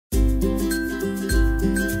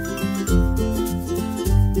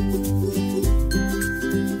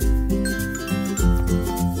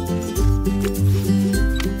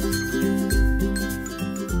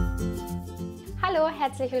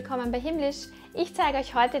herzlich willkommen bei Himmlisch. Ich zeige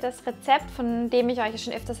euch heute das Rezept, von dem ich euch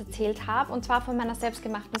schon öfters erzählt habe, und zwar von meiner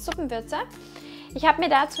selbstgemachten Suppenwürze. Ich habe mir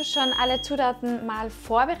dazu schon alle Zutaten mal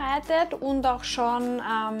vorbereitet und auch schon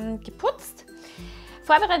geputzt.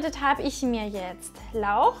 Vorbereitet habe ich mir jetzt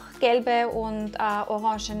Lauch, gelbe und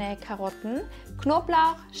orangene Karotten,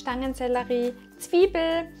 Knoblauch, Stangensellerie,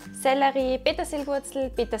 Zwiebel, Sellerie, Petersilwurzel,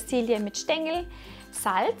 Petersilie mit Stängel,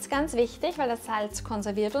 Salz, ganz wichtig, weil das Salz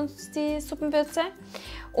konserviert uns die Suppenwürze.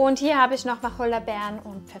 Und hier habe ich noch Wacholderbeeren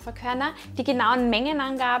und Pfefferkörner. Die genauen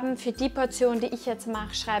Mengenangaben für die Portion, die ich jetzt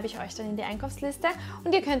mache, schreibe ich euch dann in die Einkaufsliste.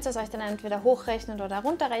 Und ihr könnt es euch dann entweder hochrechnen oder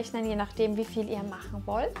runterrechnen, je nachdem, wie viel ihr machen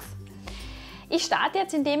wollt. Ich starte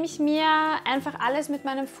jetzt, indem ich mir einfach alles mit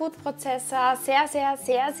meinem Foodprozessor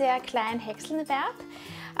sehr klein häckseln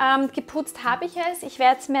werde. Geputzt habe ich es. Ich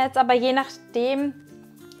werde es mir jetzt aber je nachdem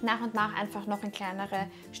nach und nach einfach noch in kleinere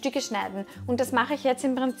Stücke schneiden. Und das mache ich jetzt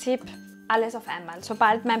im Prinzip alles auf einmal.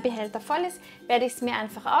 Sobald mein Behälter voll ist, werde ich es mir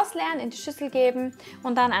einfach ausleeren, in die Schüssel geben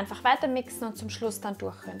und dann einfach weiter mixen und zum Schluss dann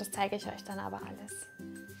durchrühren. Das zeige ich euch dann aber alles.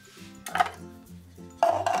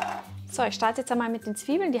 So, ich starte jetzt einmal mit den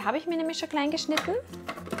Zwiebeln. Die habe ich mir nämlich schon klein geschnitten.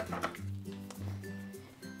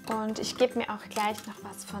 Und ich gebe mir auch gleich noch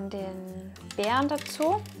was von den Beeren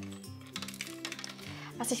dazu.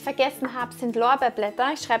 Was ich vergessen habe, sind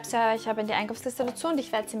Lorbeerblätter. Ich schreibe sie euch aber in die Einkaufsliste dazu und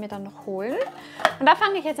ich werde sie mir dann noch holen. Und da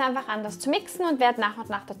fange ich jetzt einfach an, das zu mixen und werde nach und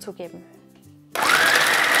nach dazugeben.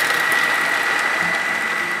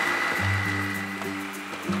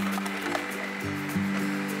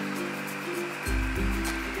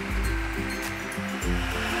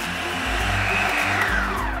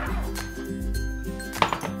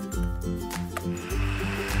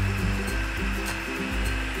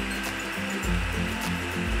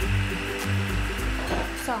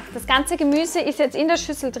 So, das ganze Gemüse ist jetzt in der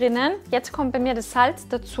Schüssel drinnen. Jetzt kommt bei mir das Salz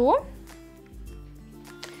dazu.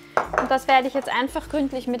 Und das werde ich jetzt einfach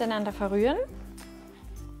gründlich miteinander verrühren.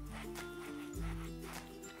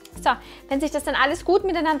 So, wenn sich das dann alles gut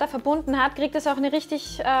miteinander verbunden hat, kriegt es auch eine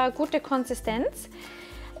richtig gute Konsistenz.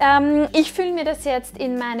 Ich fülle mir das jetzt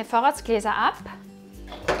in meine Vorratsgläser ab.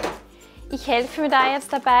 Ich helfe mir da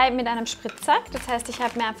jetzt dabei mit einem Spritzsack. Das heißt, ich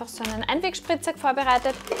habe mir einfach so einen Einwegspritzsack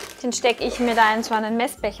vorbereitet. Den stecke ich mir da in so einen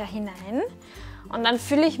Messbecher hinein. Und dann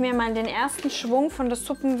fülle ich mir mal den ersten Schwung von der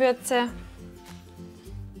Suppenwürze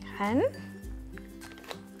rein.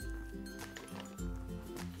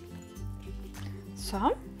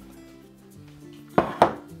 So.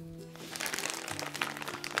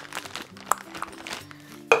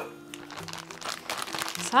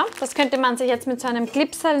 So, das könnte man sich jetzt mit so einem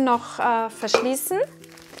Clipsal noch verschließen.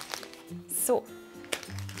 So,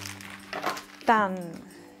 dann.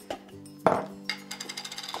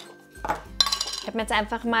 Ich habe mir jetzt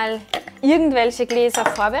einfach mal irgendwelche Gläser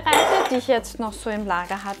vorbereitet, die ich jetzt noch so im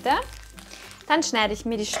Lager hatte. Dann schneide ich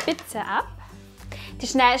mir die Spitze ab. Die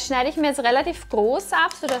schneide ich mir jetzt relativ groß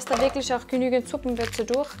ab, sodass da wirklich auch genügend Suppenwürze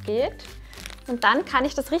durchgeht. Und dann kann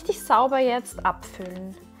ich das richtig sauber jetzt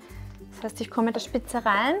abfüllen. Das heißt, ich komme mit der Spitze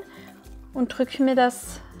rein und drücke mir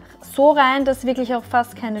das so rein, dass wirklich auch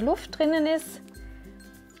fast keine Luft drinnen ist.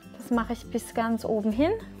 Das mache ich bis ganz oben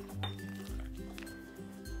hin.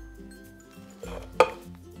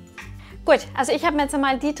 Gut, also ich habe mir jetzt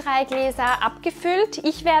einmal die 3 Gläser abgefüllt.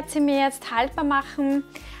 Ich werde sie mir jetzt haltbar machen,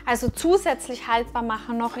 also zusätzlich haltbar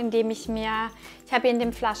machen noch, indem ich habe hier in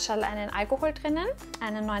dem Flascherl einen Alkohol drinnen,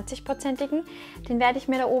 einen 90-prozentigen. Den werde ich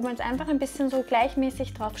mir da oben jetzt einfach ein bisschen so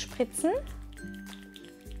gleichmäßig drauf spritzen.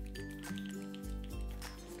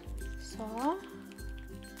 So.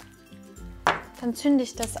 Dann zünde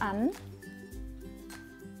ich das an.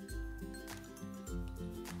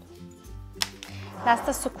 Lass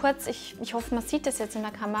das so kurz, ich hoffe, man sieht das jetzt in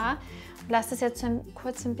der Kamera, lass das jetzt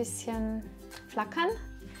kurz ein bisschen flackern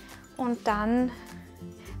und dann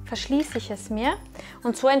verschließe ich es mir.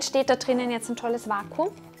 Und so entsteht da drinnen jetzt ein tolles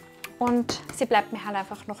Vakuum und sie bleibt mir halt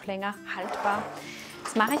einfach noch länger haltbar.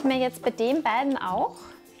 Das mache ich mir jetzt bei den beiden auch.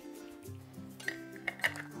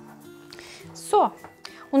 So,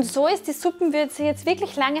 und so ist die Suppenwürze jetzt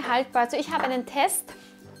wirklich lange haltbar. Also ich habe einen Test.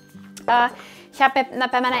 Ich habe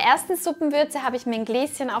bei meiner ersten Suppenwürze habe ich mir ein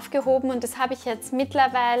Gläschen aufgehoben und das habe ich jetzt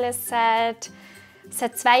mittlerweile seit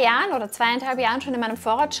 2 Jahren oder 2,5 Jahren schon in meinem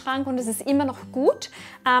Vorratsschrank und es ist immer noch gut.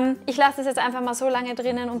 Ich lasse es jetzt einfach mal so lange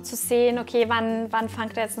drinnen, um zu sehen, okay, wann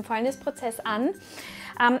fängt da jetzt ein Fäulnisprozess an.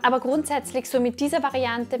 Aber grundsätzlich so mit dieser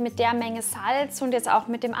Variante, mit der Menge Salz und jetzt auch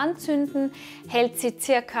mit dem Anzünden, hält sie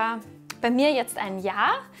circa Bei mir jetzt ein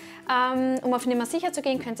Jahr. Um auf Nummer sicher zu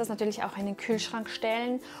gehen, könnt ihr das natürlich auch in den Kühlschrank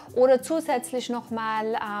stellen oder zusätzlich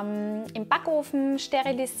nochmal im Backofen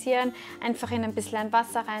sterilisieren. Einfach in ein bisschen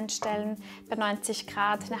Wasser reinstellen, bei 90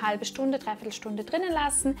 Grad eine halbe Stunde, dreiviertel Stunde drinnen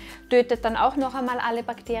lassen. Tötet dann auch noch einmal alle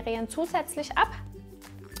Bakterien zusätzlich ab.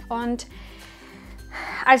 Und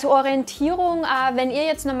als Orientierung, wenn ihr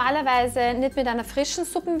jetzt normalerweise nicht mit einer frischen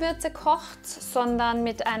Suppenwürze kocht, sondern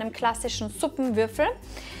mit einem klassischen Suppenwürfel,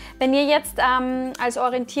 wenn ihr jetzt als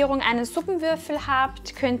Orientierung einen Suppenwürfel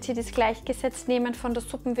habt, könnt ihr das gleichgesetzt nehmen von der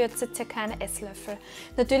Suppenwürze, ca. einen Esslöffel.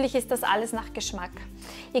 Natürlich ist das alles nach Geschmack.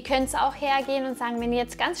 Ihr könnt auch hergehen und sagen, wenn ihr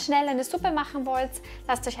jetzt ganz schnell eine Suppe machen wollt,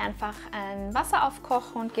 lasst euch einfach ein Wasser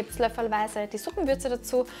aufkochen und gebt löffelweise die Suppenwürze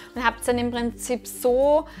dazu und habt dann im Prinzip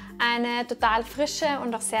so eine total frische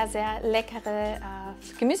und auch sehr, sehr leckere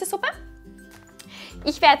Gemüsesuppe.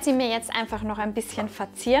 Ich werde sie mir jetzt einfach noch ein bisschen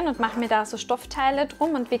verzieren und mache mir da so Stoffteile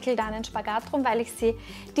drum und wickel da einen Spagat drum, weil ich sie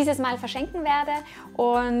dieses Mal verschenken werde.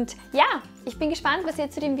 Und ja, ich bin gespannt, was ihr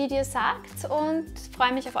zu dem Video sagt und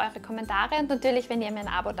freue mich auf eure Kommentare und natürlich, wenn ihr mir ein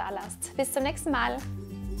Abo da lasst. Bis zum nächsten Mal.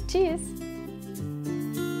 Tschüss!